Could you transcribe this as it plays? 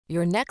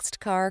Your next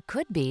car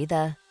could be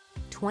the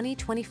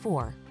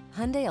 2024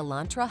 Hyundai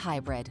Elantra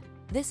Hybrid.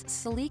 This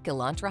sleek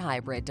Elantra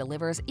Hybrid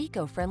delivers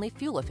eco-friendly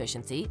fuel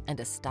efficiency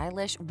and a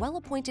stylish,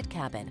 well-appointed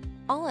cabin,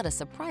 all at a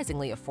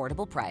surprisingly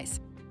affordable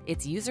price.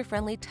 Its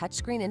user-friendly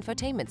touchscreen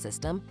infotainment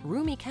system,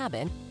 roomy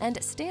cabin,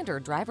 and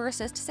standard driver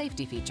assist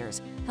safety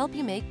features help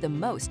you make the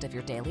most of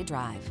your daily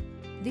drive.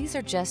 These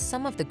are just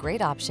some of the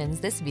great options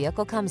this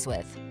vehicle comes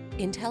with: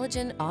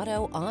 intelligent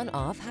auto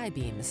on-off high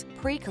beams,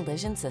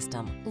 pre-collision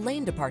system,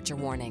 lane departure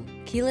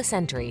warning, keyless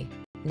entry,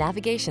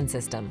 navigation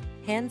system,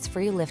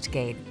 hands-free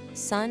liftgate,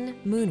 sun,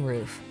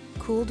 moonroof,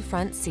 cooled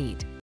front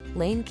seat,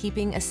 lane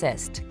keeping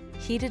assist,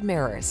 heated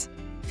mirrors.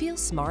 Feel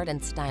smart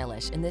and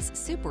stylish in this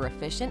super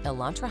efficient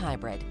Elantra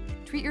Hybrid.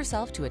 Treat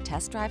yourself to a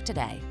test drive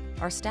today.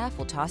 Our staff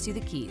will toss you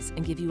the keys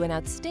and give you an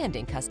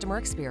outstanding customer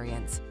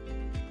experience.